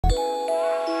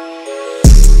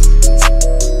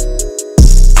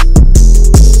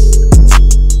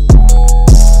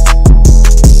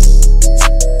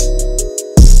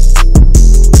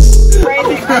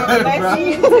bro.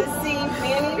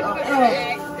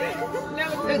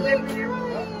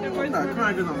 I'm not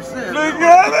crying because I'm sad. Look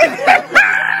at it.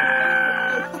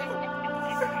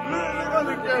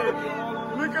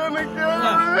 Look on the camera.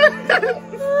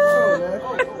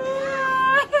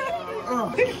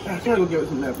 I'm trying to go get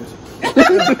some napkins.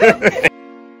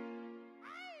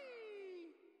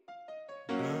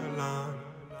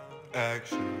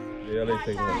 Action. Yeah, they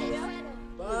take one.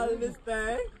 Ball this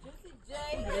thing.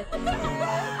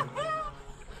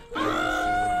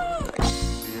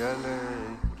 BLA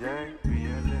gang,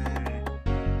 BLA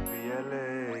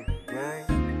gang,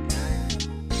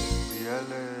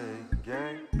 BLA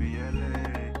gang, BLA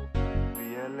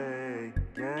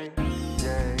gang,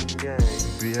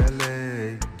 BLA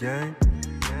gang.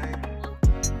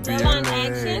 Bloodline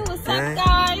action. What's up,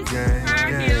 guys? How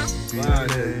are you?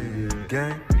 BLA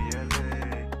gang,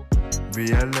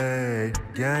 BLA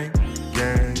gang,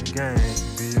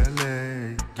 BLA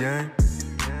gang,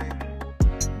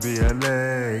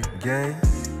 BLA gang.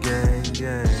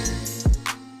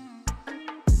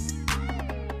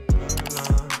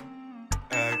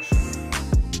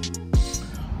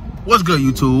 What's good,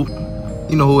 YouTube?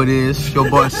 You know who it is. Your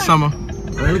boy Summer.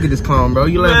 Man, look at this clown, bro.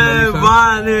 You laughing at me,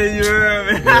 Man, you heard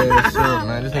me. Yeah, sure,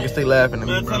 man. This nigga stay laughing at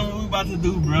me, Man, bro. tell them what we about to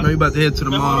do, bro. Man, we about to head to the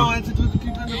mall.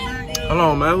 Hold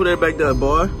on, man. Who that back there,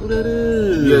 boy? Who that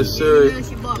is? Yes, sir. Who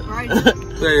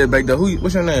that is back there?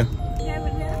 What's your name?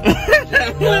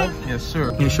 Yes,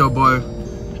 sir. It's your boy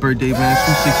birthday, man.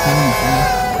 216, man.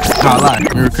 Nah, lie.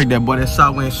 Remember, crack that boy. That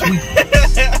sour and sweet.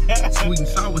 Sweet and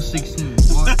sour 16,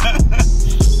 boy.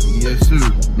 Yes, sir.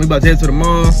 We about to head to the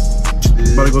mall.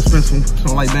 About to go spend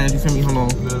some light bands. You feel me? Hold on.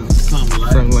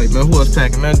 Something like, man. Who else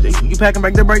packing, man? You packing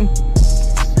back there, Brayton?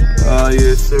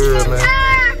 Yes, sir, man.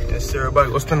 Yes, sir. About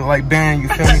to go spend a light band. You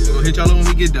feel me? We'll hit y'all when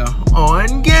we get there.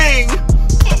 On gang.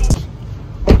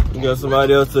 You got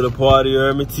somebody else to the party, you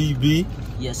heard me? TB.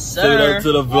 Yes, sir. Straight up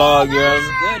to the vlog, you heard me?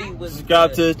 Goody was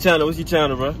Subscribe to his channel. What's your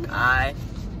channel, bro?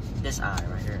 This I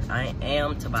right here. I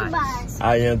am Tobias.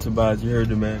 I am Tobias. You heard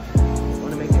the man.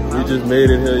 We just made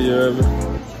it here, you heard me?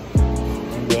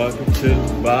 Walking to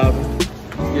Bob.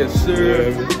 Yes,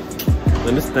 sir.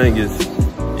 And this thing is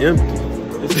empty.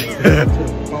 Let's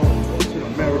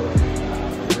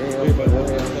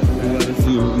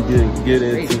see what we get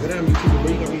into.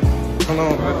 Hold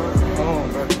on, bro.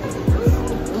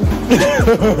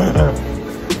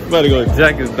 Somebody gonna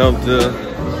jack his dumb tail.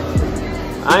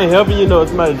 I ain't helping you know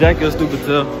somebody jack your stupid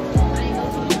tail.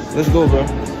 Let's go, bro. I'm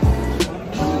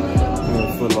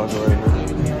gonna Foot Locker right now.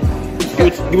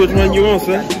 Which one you want,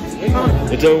 sir?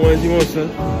 Whichever ones you want, sir.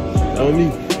 On me.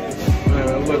 Man,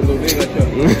 I'm about to go big like that.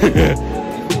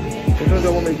 Sometimes I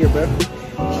want me to get back.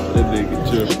 That nigga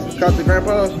chill. Cop the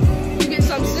grandpa's? You get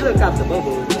some still got the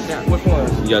bubble. Which one?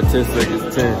 You got 10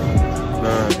 seconds. 10,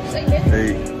 9,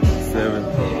 8, 7,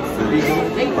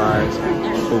 6, 5,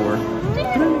 4,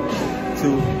 3, 2,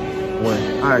 1.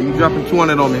 Alright, you dropping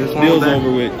 200 on me. It's Deal's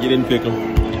over with. You didn't pick them.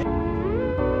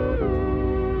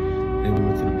 Then we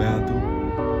went to the bathroom.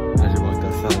 I just walked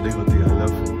outside. They gonna think I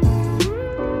left them.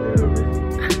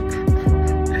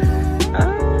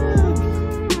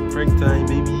 Break time,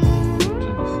 baby.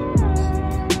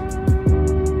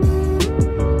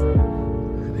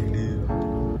 They live.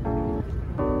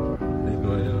 They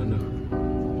going down there.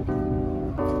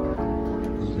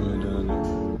 He's going down there.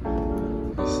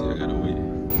 Let's see, I gotta wait.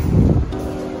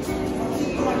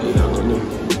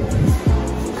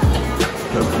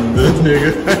 This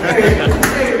nigga.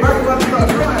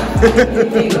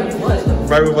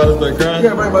 Right about to start crying?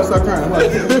 Yeah, right about to start crying. About to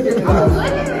start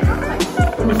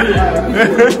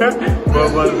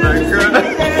crying.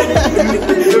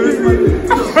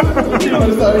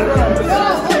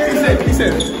 He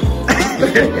said it.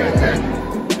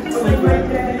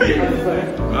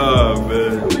 Oh,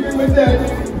 man.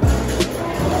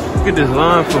 Look at this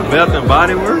line for Bath and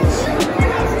Body Works.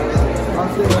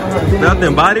 Bath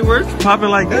and Body Works popping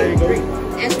like that?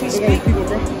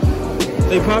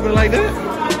 They popping like that?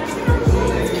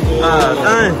 Ah,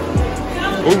 dang.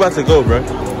 Where we about to go, bro?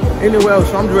 Anywhere else,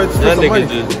 so I'm ready to spend some money.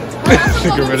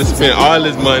 Nigga ready to spend all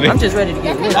this money. I'm just ready to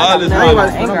get rid of all this money.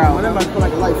 Whenever I feel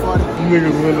like a light party.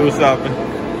 Niggas window shopping.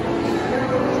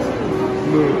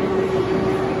 Look.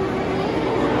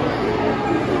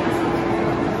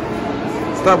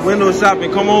 Stop window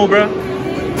shopping. Come on, bro.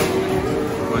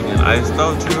 Fucking iced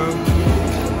out, too.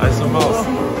 Ice them out.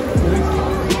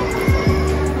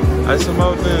 Ice them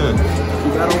out, man.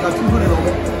 You got on got 200 on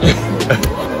it.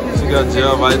 She got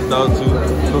gel iced out, too.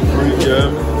 For free, yeah.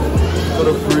 For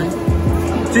the free.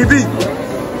 TB.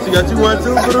 She got you one,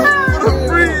 too, for the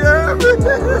free, yeah.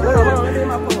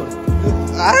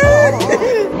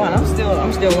 Man, I'm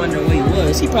still wondering where he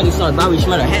was. He probably saw Bobby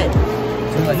Shredder hat.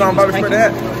 Saw Bobby Shredder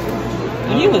hat?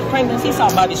 When he was pranking, he saw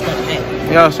Bobby Shredder hat.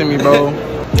 Y'all see me, bro.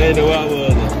 Yeah, the wild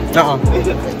was.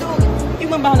 He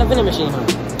went behind the vending machine, huh? I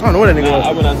don't know what that nigga was.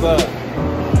 I went outside.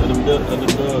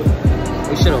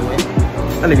 We should have went.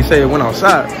 That nigga said it went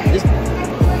outside.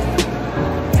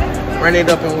 Ran it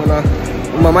up and went on.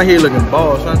 My head looking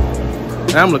bald, son.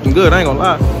 And I'm looking good, I ain't gonna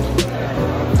lie.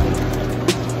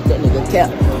 That nigga cap.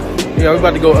 Yeah, we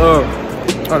about to go, I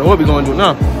don't know what we gonna do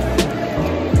now.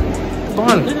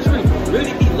 Behind. Niggas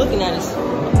really be looking at us.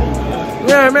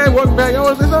 Yeah, man, welcome back. Y'all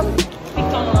wanna say something? He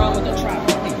coming around with the trap.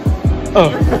 Oh.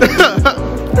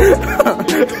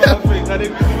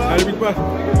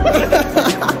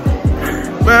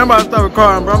 Man, I'm about to start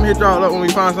recording, bro. I'm gonna hit y'all up when we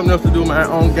find something else to do, man.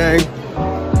 On gang.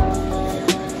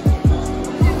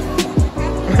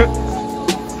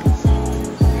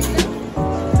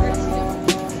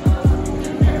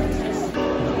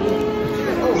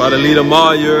 About to lead them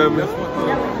all, you heard me?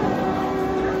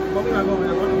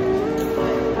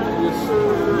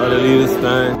 About to lead this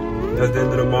thing. That's the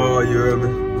end of the mall, you heard me?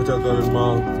 What y'all thought of the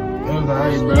mall? It was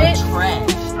alright, bro. Trash.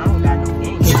 I don't got no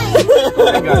games. I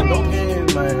ain't got no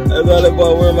games, man. That's all that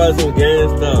boy worrying about some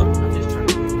games now. I'm just trying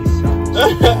to get this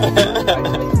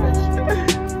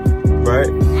Right?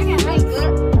 I got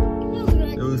makeup.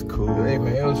 It was cool. Hey,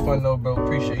 man, it was fun, though, bro.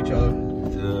 Appreciate y'all.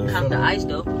 Yeah. Cop the ice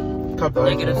though. Cop the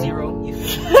ice. -0.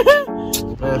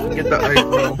 Man, forget the ice,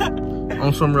 bro.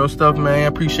 On some real stuff, man. I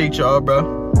appreciate y'all, bro.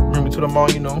 Bring me to the mall,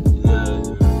 you know.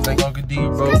 Thank Uncle D,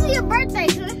 bro. This is your birthday,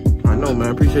 son. I know, man.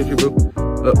 Appreciate you, bro.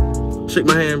 Shake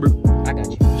my hand, bro. I got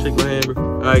you. Shake my hand, bro.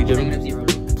 All right, Jimmy. -0.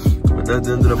 But that's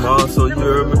the end of the mall, so you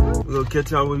heard me? We're gonna catch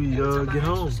y'all when we get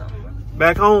home.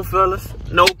 Back home, fellas.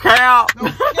 No cow.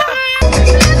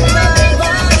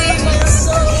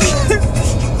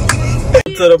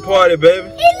 To the party, baby.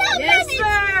 Yes,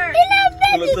 sir. He loves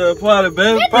Come to the party,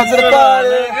 baby. Come to the party.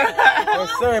 Yes,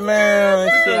 sir, man.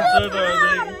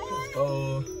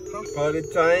 Oh, party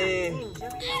time.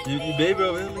 You baby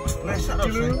over here. Man, shut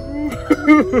up, son.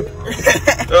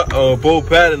 Uh-oh, Bo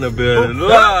Pat in the building.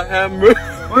 Lord have mercy.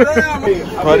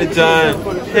 Party time.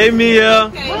 Hey,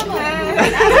 Mia.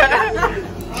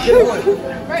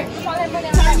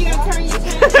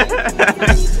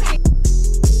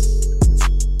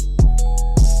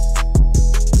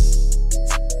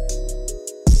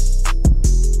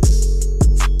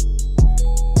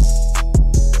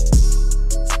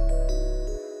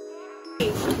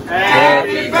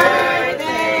 Happy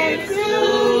birthday to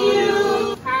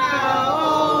you. How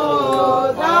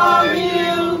old are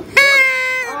you?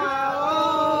 How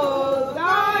old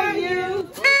are you?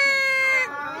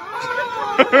 How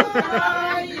old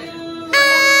are you?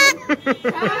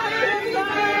 Happy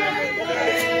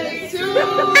birthday to you.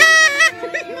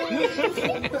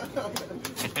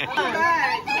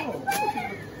 Alright.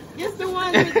 It's the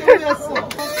one with the whistle.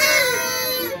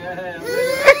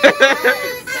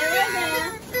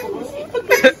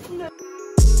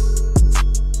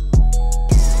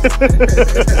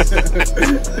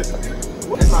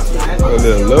 A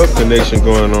little love connection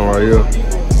going on right here.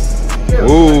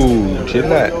 Ooh,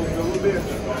 chill out.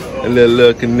 A little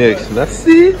love connection. I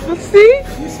see.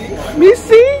 Me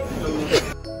see.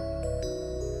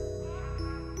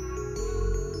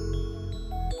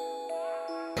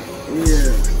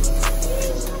 Yeah.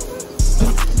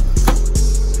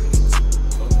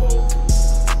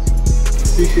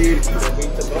 Appreciate it.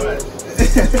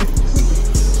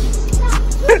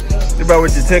 You about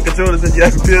with your 10 controllers and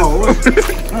Jack Pills?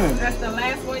 That's the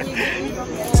last one you get from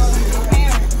your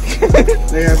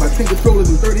parents. They have about 10 controllers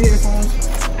and 30 headphones.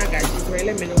 I got you, Ray.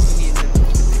 Let me know if you need them.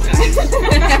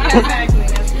 Exactly.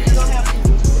 That's what you're gonna have to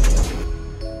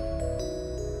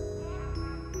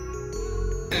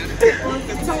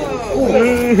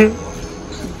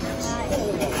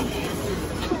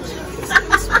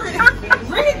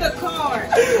read the card.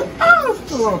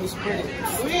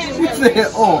 She said,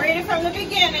 oh. Read it from the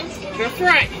beginning. The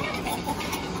front.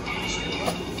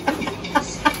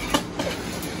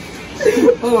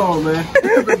 Hold on, man.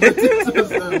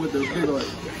 With the big one.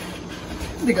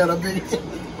 They got a big.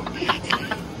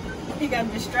 He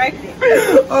got distracted.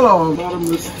 Hold on, bottom of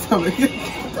the stomach.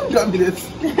 Got me this.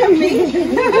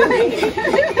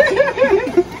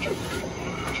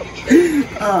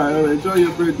 Alright, enjoy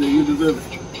your birthday. You deserve it.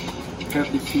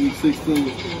 Happy sweet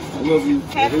 16. I love you.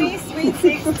 Happy sweet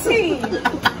 16.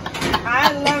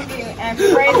 I love you and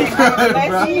pray that God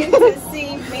bless you to see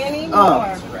many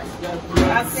more.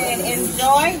 I said,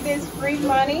 enjoy this free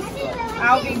money.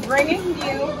 I'll be bringing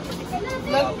you.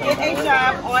 Look, get a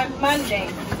job on Monday.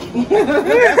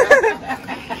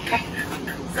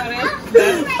 So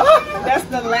that's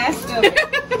the last of it.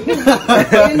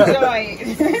 Enjoy it.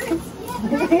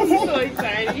 So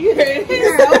excited. You ready?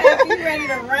 So happy, you ready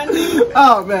to run?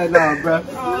 Oh man, nah, bro.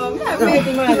 Have big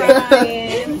money.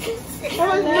 How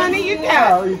much money you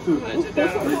got? Oh, you too.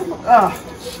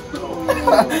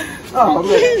 Oh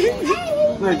man.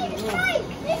 Thank you.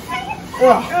 Oh,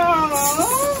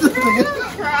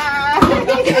 cry.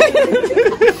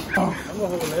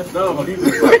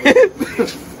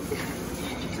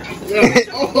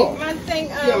 One thing,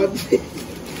 I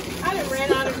done ran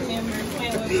out of memory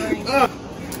playing with brains.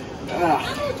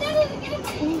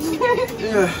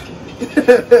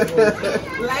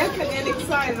 Laughing and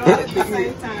excited all at the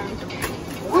same time.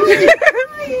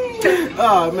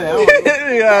 Oh man.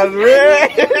 Yeah,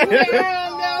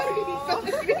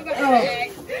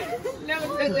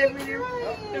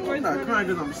 I'm not crying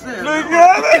because I'm sad.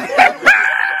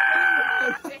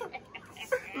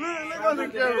 Look on the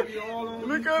camera.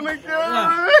 Look on the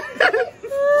camera.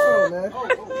 Oh man.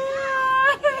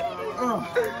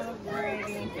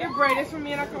 Your braid is for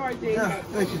me and I card you. Yeah,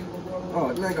 thank you.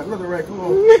 Oh, now I got another rack. Come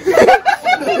on.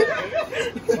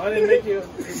 I didn't make your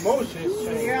emotions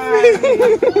change.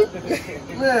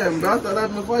 Man, bro, I thought I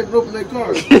was gonna fight and open that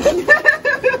car.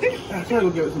 I'm trying to go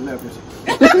get some napkins.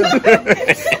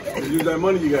 Use that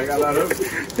money you got a lot of it.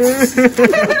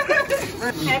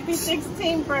 Happy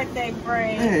 16th birthday,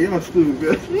 Braid. Man, y'all stupid,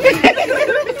 man.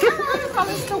 Call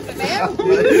me stupid, man.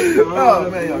 Oh,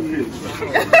 man, y'all crazy.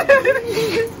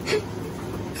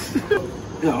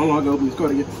 Yeah, hold on, I gotta open this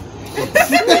card again.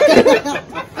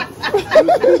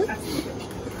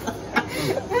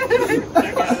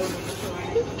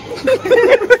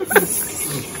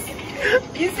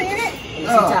 You seen it?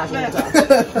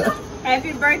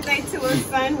 Happy birthday to a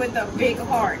son with a big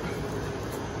heart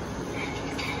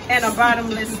and a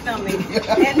bottomless stomach.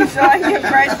 Enjoy your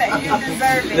birthday. You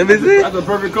deserve it. Let me see. That's a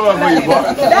perfect card for you, boy.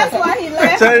 That's why he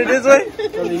laughed. Turn it this way.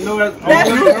 Because you know that's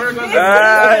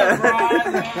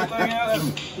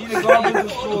he done gone to the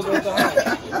schools at the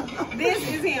house. This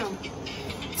is him.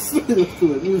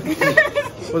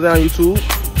 What's down, YouTube?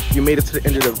 You made it to the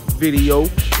end of the video.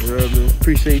 You know what I mean?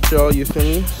 Appreciate y'all. You feel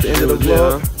me? It's the end of the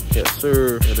vlog. Yes,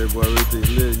 sir. Yeah, that boy really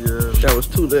lit, yeah. That was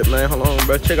too lit, man. Hold on,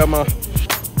 bro. Check out my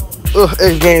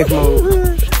X Games mode.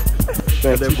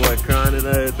 Man, That boy crying and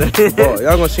everything. boy,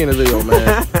 y'all gonna see in the video, man.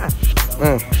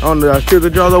 Man, I don't know. I killed the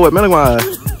jaws or what? Man, look at my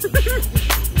eyes.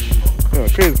 Oh,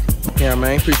 crazy. Yeah,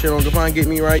 man. Appreciate it. Go get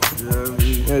me right.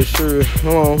 Yes, sir.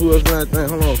 Hold on. Who else got that?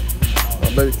 Hold on. My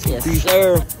baby TT. Yes,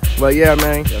 sir. But yeah,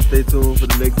 man. Yeah, stay tuned for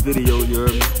the next video, you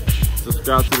heard me?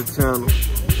 Subscribe to the channel.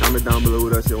 Comment down below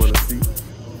what else you want to see.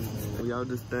 And y'all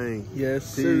this thing.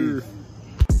 Yes, Peace. sir.